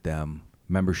in with them.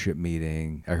 Membership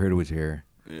meeting. I heard it was here.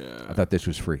 Yeah. I thought this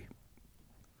was free.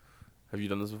 Have you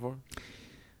done this before?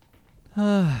 Uh,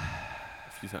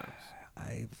 A few times.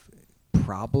 I've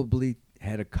probably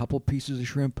had a couple pieces of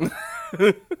shrimp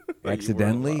That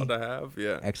accidentally. You weren't allowed to have?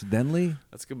 Yeah. Accidentally.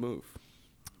 That's a good move.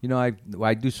 You know,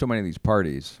 I do so many of these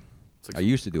parties. It's like, I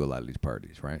used to do a lot of these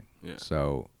parties, right? Yeah.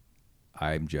 So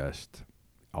I'm just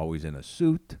always in a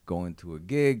suit, going to a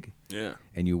gig, yeah.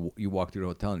 and you walk through the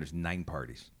hotel and there's 9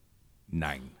 parties.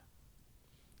 9.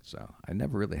 So I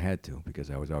never really had to because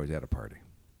I was always at a party.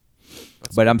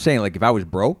 But I'm saying, like, if I was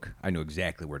broke, I knew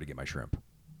exactly where to get my shrimp.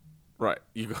 Right.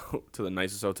 You go to the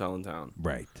nicest hotel in town.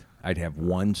 Right. I'd have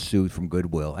one suit from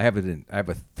Goodwill. I have a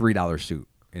 $3 suit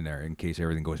in there in case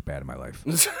everything goes bad in my life.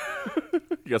 You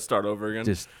got to start over again?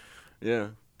 Just yeah.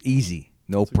 easy,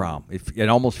 no problem. It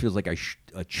almost feels like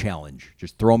a challenge.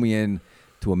 Just throw me in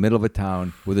to a middle of a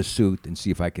town with a suit and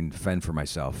see if I can fend for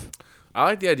myself. I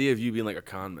like the idea of you being like a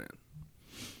con man.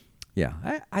 Yeah,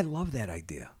 I love that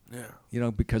idea. Yeah. You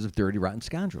know, because of Dirty Rotten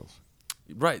Scoundrels.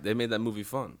 Right. They made that movie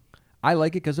fun. I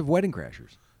like it because of Wedding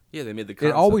Crashers. Yeah, they made the It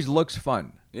concept. always looks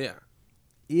fun. Yeah.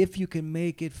 If you can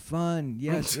make it fun,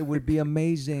 yes, it would be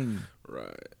amazing.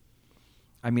 Right.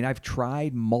 I mean, I've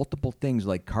tried multiple things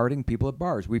like carding people at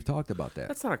bars. We've talked about that.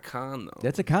 That's not a con, though.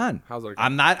 That's a con. How's that a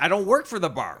con? I don't work for the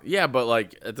bar. Yeah, but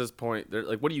like at this point,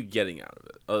 like, what are you getting out of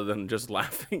it other than just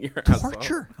laughing your ass off?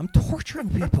 Torture. I'm torturing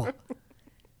people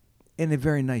in a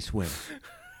very nice way.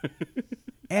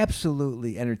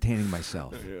 Absolutely entertaining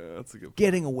myself. Yeah, that's a good.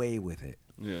 Getting away with it.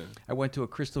 Yeah. I went to a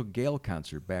Crystal Gale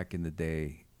concert back in the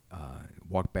day.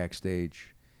 Walked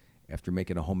backstage after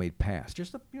making a homemade pass,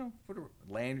 just for the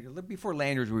lanyard before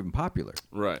lanyards were even popular.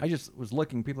 Right. I just was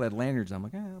looking. People had lanyards. I'm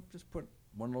like, I'll just put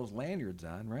one of those lanyards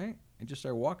on, right? And just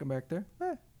start walking back there.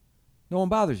 No one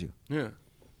bothers you. Yeah.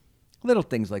 Little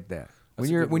things like that. That's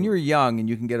a When good you're move. young and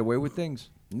you can get away with things.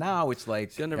 Now it's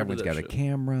like See, I never did everyone's that got a shit.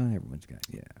 camera. Everyone's got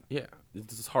Yeah.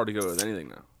 It's hard to get away with anything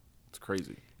now. It's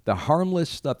crazy. The harmless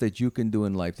stuff that you can do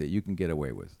in life that you can get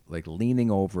away with, like leaning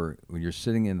over when you're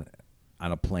sitting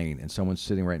on a plane and someone's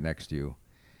sitting right next to you,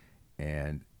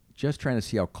 and just trying to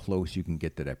see how close you can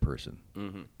get to that person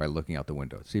by looking out the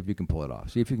window. See if you can pull it off.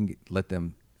 See if you can let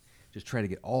them just try to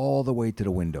get all the way to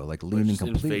the window, like leaning just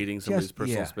completely. invading somebody's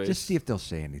personal space. Just see if they'll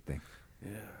say anything.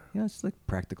 Yeah. It's like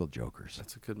practical jokers.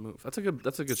 That's a good move. That's a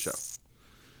good show.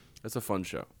 That's a fun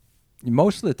show.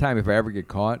 Most of the time, if I ever get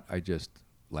caught, I just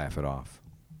laugh it off.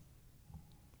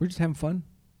 We're just having fun.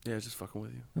 Yeah, just fucking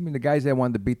with you. I mean, the guys that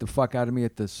wanted to beat the fuck out of me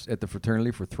at the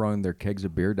fraternity for throwing their kegs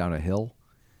of beer down a hill,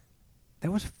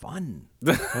 that was fun.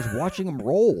 I was watching them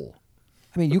roll.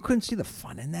 I mean, you couldn't see the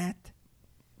fun in that?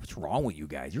 What's wrong with you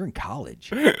guys? You're in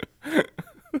college.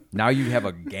 Now you have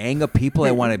a gang of people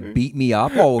that want to beat me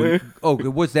up? Oh,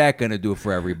 what's that going to do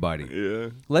for everybody? Yeah.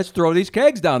 Let's throw these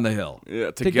kegs down the hill.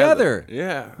 Yeah, Together.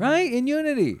 Yeah. Right? In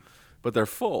unity. But they're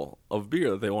full of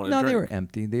beer that they want to No, drink. they were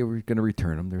empty. They were going to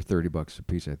return them. They're $30 a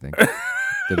piece, I think,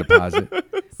 the deposit.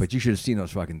 But you should have seen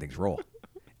those fucking things roll.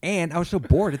 And I was so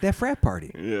bored at that frat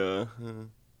party. Yeah.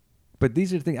 But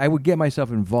these are the things I would get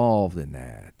myself involved in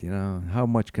that. How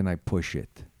much can I push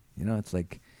it? It's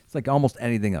like almost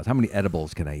anything else. How many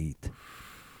edibles can I eat?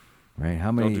 Right?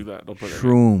 How many do that. Don't play that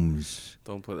shrooms?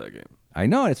 Don't play that game. I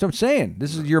know. That's what I'm saying.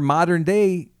 This is your modern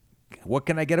day. What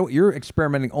can I get away? You're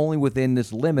experimenting only within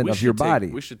this limit of your body.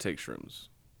 We should take shrooms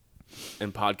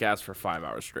and podcast for 5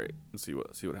 hours straight and see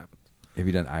what happens. Have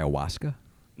you done ayahuasca?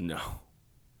 No.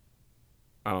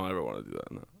 I don't ever want to do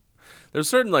that. No. There's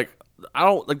certain I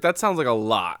don't like that sounds like a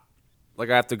lot. Like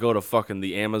I have to go to fucking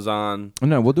the Amazon. Oh,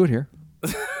 no, we'll do it here.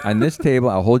 On this table,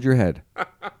 I'll hold your head.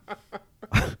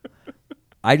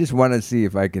 I just want to see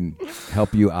if I can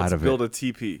help you out of Build it. a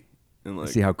TP and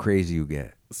See how crazy you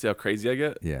get. see how crazy I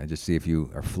get. Yeah, just see if you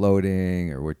are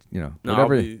floating or what, No,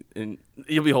 whatever.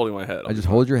 you'll be holding my head. I just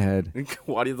hold your head.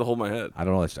 Why do you have to hold my head? I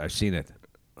don't know. I've seen it.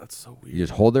 That's so weird. You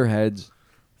just hold their heads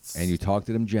and you talk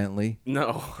to them gently. No, I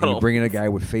And you don't. bring in a guy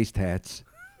with face tats.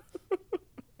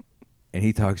 And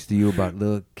he talks to you about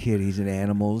little kitties and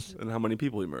animals. And how many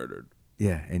people he murdered?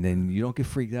 Yeah, and then you don't get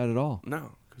freaked out at all.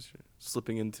 No, because you're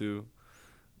slipping into.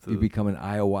 You become an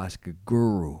ayahuasca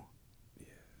guru.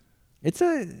 That's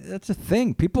a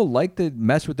thing. People like to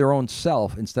mess with their own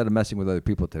self instead of messing with other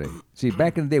people today. See,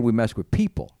 back in the day, we messed with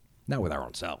people, not with our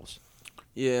own selves.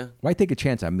 Yeah, Why take a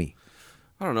chance on me?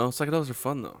 I don't know. Psychedelics are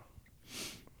fun though.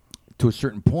 To a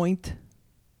certain point.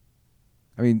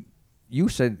 I mean, you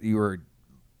said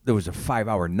there was a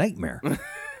 5-hour nightmare.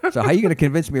 So how are you going to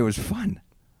convince me it was fun?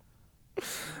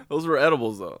 Those were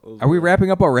edibles though. Are we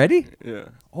wrapping up already? Yeah,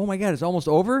 Oh my God, it's almost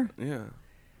over? yeah.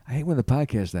 I hate when the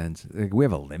podcast ends. Like, we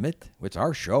have a limit. It's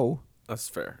our show. That's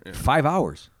fair. Yeah. 5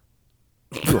 hours.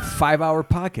 Do a 5-hour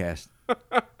podcast.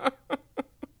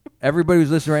 Everybody who's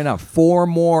listening right now, 4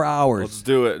 more hours. Let's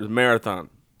do it. It's a marathon.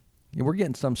 Yeah, we're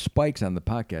getting some spikes on the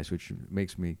podcast, which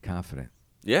makes me confident.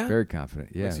 Yeah? Very confident.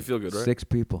 Yeah. Makes you feel good, right? 6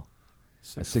 people.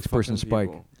 A 6-person fucking spike.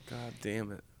 people. God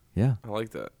damn it. Yeah. I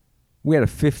like that. We had a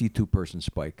 52-person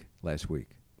spike last week.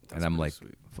 That's and I'm pretty like,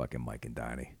 sweet. fucking Mike and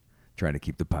Donnie, trying to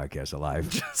keep the podcast alive.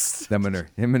 Just- them and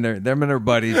their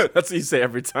buddies. That's what you say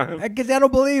every time. Because I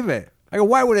don't believe it. I go,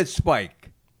 why would it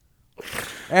spike?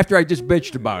 After I just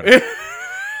bitched about it.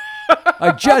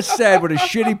 I just said what a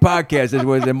shitty podcast this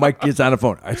was, and Mike gets on the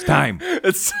phone. It's time.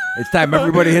 It's Time.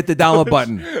 Everybody hit the download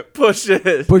button. push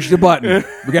it. Push the button.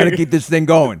 We got to keep this thing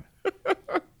going.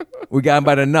 We got him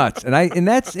by the nuts. And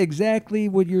that's exactly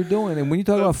what you're doing. And when you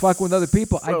talk about fucking with other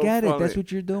people, I so get it. funny. That's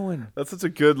what you're doing. That's such a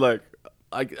good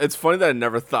it's funny that I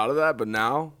never thought of that, but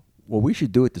now Well, we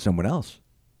should do it to someone else.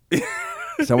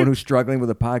 Someone who's struggling with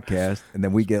a podcast, and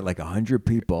then we get like 100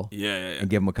 people yeah. and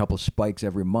give them a couple spikes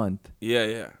every month,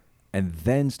 Yeah. and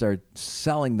then start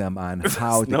selling them on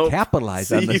how to Nope. capitalize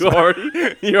See, on this.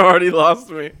 you already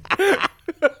lost me.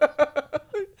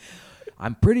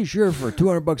 I'm pretty sure for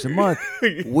 $200 a month,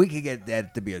 we could get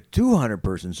that to be a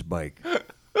 200-person spike.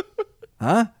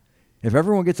 Huh? If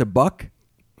everyone gets $1,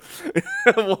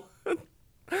 Well,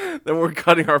 then we're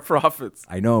cutting our profits.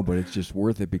 I know, but it's just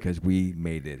worth it because we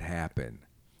made it happen.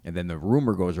 And then the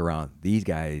rumor goes around, these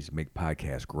guys make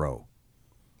podcasts grow.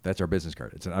 That's our business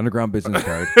card. It's an underground business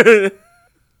card.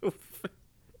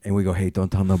 And we go, hey,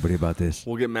 don't tell nobody about this.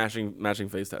 We'll get matching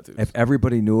face tattoos. If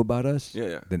everybody knew about us,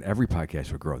 Yeah. then every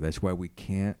podcast would grow. That's why we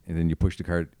can't. And then you push the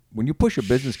card. When you push a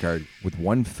business card with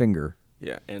one finger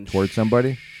Yeah, and towards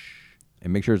somebody,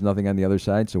 and make sure there's nothing on the other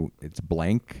side, so it's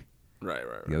blank. right.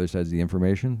 The other side's the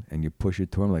information, and you push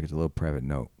it to them like it's a little private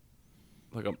note.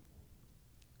 Like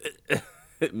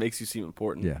it makes you seem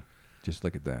important. Yeah, just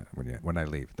look at that when I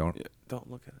leave. Don't Yeah, don't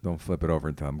look at it. don't flip it over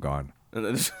until I'm gone. And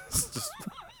then just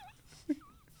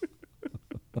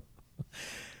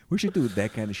We should do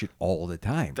that kind of shit all the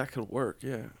time. that could work.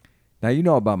 Yeah. Now you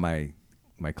know about my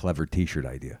clever T-shirt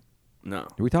idea. No.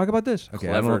 Did we talk about this? Okay,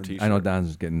 Clever I know T-shirt.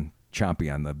 Don's getting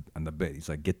chompy on the bit. He's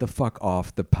like, get the fuck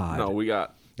off the pod. No, we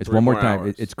got. it's 3 one more more time.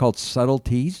 hours. It's called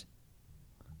Subtleties.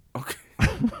 Okay.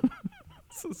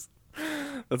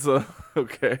 That's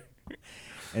okay.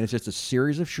 And it's just a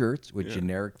series of shirts with Yeah.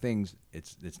 generic things.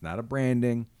 It's not a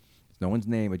branding. It's no one's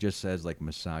name. It just says like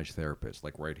massage therapist,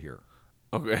 like right here,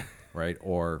 Okay. right?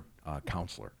 Or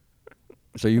counselor.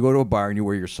 So you go to a bar and you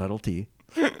wear your subtlety,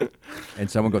 and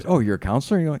someone goes, "Oh, you're a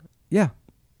counselor?" And you're like, "Yeah."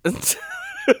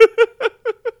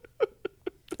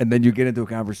 And then you get into a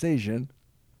conversation.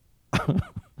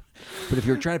 But if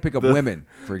you're trying to pick up women,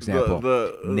 for example,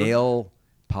 nail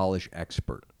polish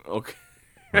expert, Okay.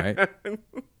 right?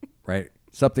 Right?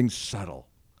 Something subtle.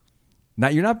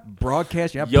 You're not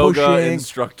broadcasting, you're not Yoga pushing,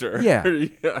 instructor. Yeah.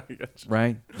 Yeah. I gotcha.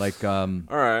 right? Like All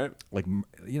right.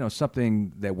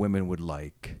 something that women would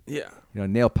like. Yeah.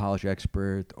 Nail polish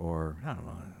expert, or I don't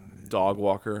know, Dog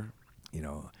walker.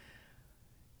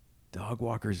 dog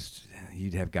walkers.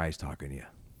 You'd have guys talking to you.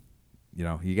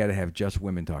 You got to have just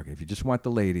women talking. If you just want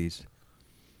the ladies,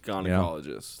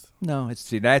 Gynecologist. no,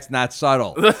 that's not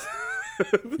subtle.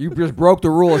 You just broke the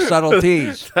rule of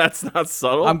subtleties. That's not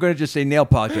subtle. I'm going to just say nail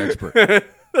polish expert.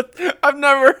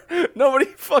 Nobody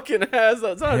fucking has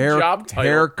that. It's not a job title.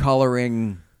 Hair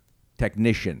coloring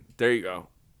technician. There you go.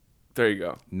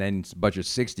 And then a bunch of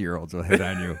 60-year-olds will hit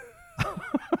on you.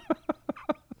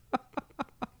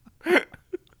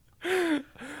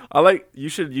 You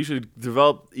should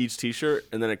develop each T-shirt,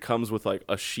 and then it comes with like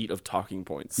a sheet of talking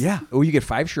points. Yeah. Oh, you get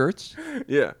 5 shirts,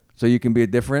 Yeah. so you can be a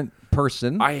different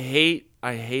person. I hate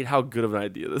how good of an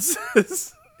idea this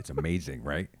is. It's amazing,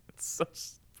 right? It's such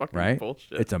fucking Right?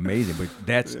 bullshit. It's amazing, but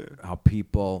that's how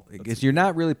people. Because you're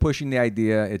not really pushing the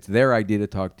idea; it's their idea to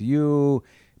talk to you.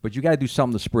 But you got to do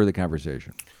something to spur the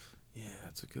conversation, Yeah,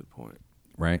 that's a good point.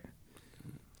 right?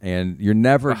 And you're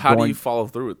never But how going. do you follow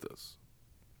through with this?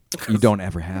 You don't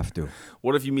ever have to.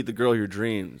 What if you meet the girl of your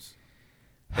dreams,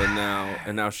 and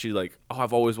now she like, oh,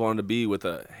 I've always wanted to be with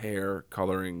a hair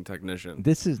coloring technician.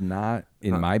 This is not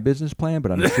in my business plan,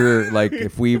 but I'm sure, like,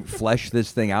 if we flesh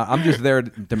this thing out, I'm just there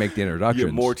to make the You introductions.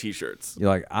 get more T-shirts. You're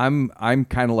like, I'm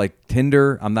kind of like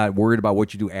Tinder. I'm not worried about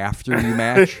what you do after you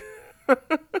match.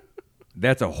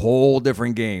 That's a whole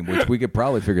different game, which we could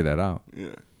probably figure that out. Yeah,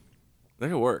 that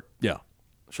could work. Yeah.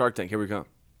 Shark Tank, here we come.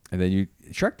 And then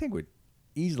Shark Tank would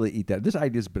easily eat that. This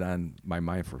idea's been on my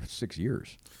mind for 6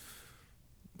 years.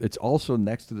 It's also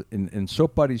next to in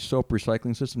Soap Buddy's soap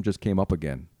recycling system just came up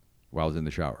again while I was in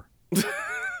the shower.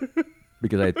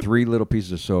 Because I had 3 little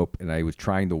pieces of soap and I was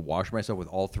trying to wash myself with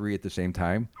all 3 at the same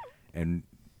time, and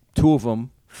 2 of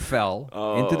them fell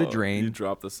into the drain. You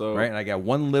dropped the soap. Right, and I got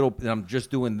one little, and I'm just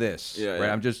doing this. Yeah, right.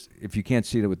 yeah. I'm just, if you can't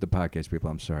see it with the podcast people,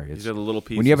 I'm sorry. You got a little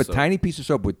piece. When you have of a soap. tiny piece of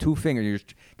soap with 2 fingers,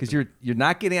 because you're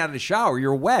not getting out of the shower,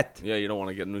 you're wet. Yeah, you don't want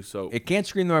to get new soap. It can't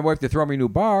scream to my wife to throw me a new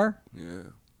bar. Yeah.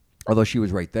 Although she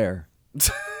was right there.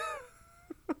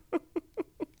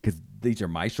 Because these are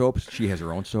my soaps. She has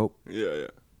her own soap. Yeah.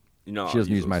 You know, She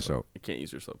doesn't use my soap. You can't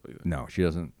use your soap either. No, she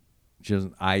doesn't. She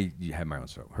doesn't. I have my own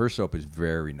soap. Her soap is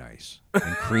very nice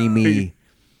and creamy,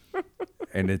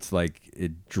 and it's like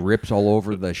it drips all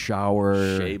over the shower.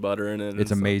 Shea butter in it. It's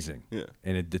amazing. Yeah.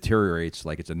 And it deteriorates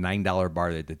like it's a $9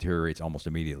 bar that deteriorates almost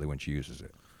immediately when she uses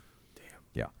it. Damn.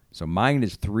 Yeah. So mine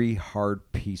is 3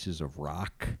 hard pieces of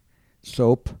rock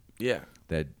soap. Yeah.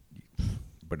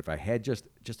 But if I had just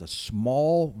a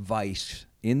small vice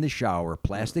in the shower,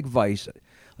 plastic vice,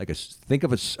 like think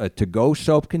of a to-go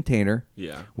soap container,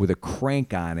 Yeah. with a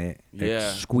crank on it, that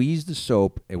Yeah. squeezed the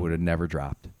soap, it would have never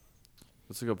dropped.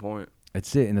 That's a good point.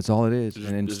 That's it, and that's all it is. Just-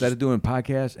 and it's instead just- of doing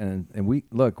podcasts, and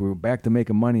we're back to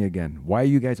making money again. Why are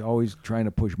you guys always trying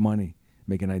to push money,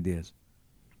 making ideas?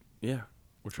 Yeah.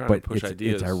 We're trying But to push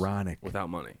ideas. it's ironic. Without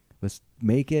money. Let's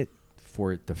make it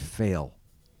for it to fail.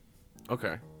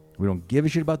 Okay. We don't give a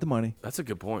shit about the money. That's a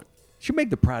good point. Should make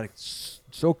the product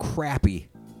so crappy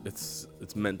It's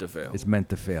meant to fail. it's meant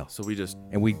to fail. So we just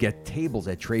And we get tables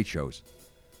at trade shows.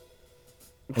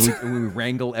 And we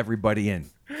wrangle everybody in,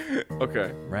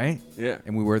 okay. right? Yeah.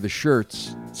 And we wear the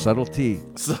shirts, subtlety,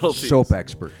 Subtleties. soap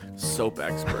expert. Soap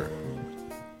expert.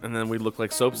 And then we look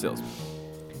like soap salesmen.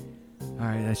 All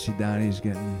right, I see Donnie's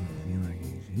getting,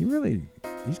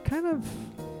 he's kind of,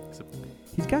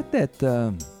 he's got that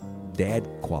dad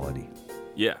quality.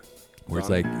 Yeah. Where it's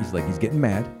Donnie. like, he's getting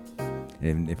mad.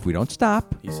 And if we don't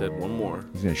stop, He said one more.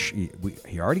 he's going to,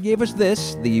 he already gave us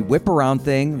this, the whip around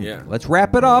thing. Yeah. Let's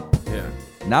wrap it up. Yeah.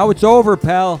 Now it's over,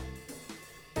 pal.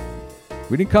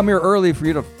 We didn't come here early for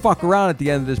you to fuck around at the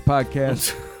end of this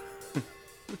podcast.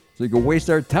 So you can waste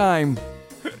our time.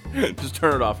 Just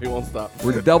turn it off. He won't stop.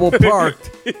 We're double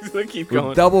parked. He's gonna keep We're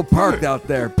going. double parked out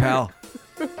there, pal.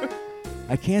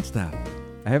 I can't stop.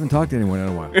 I haven't talked to anyone in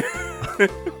a while.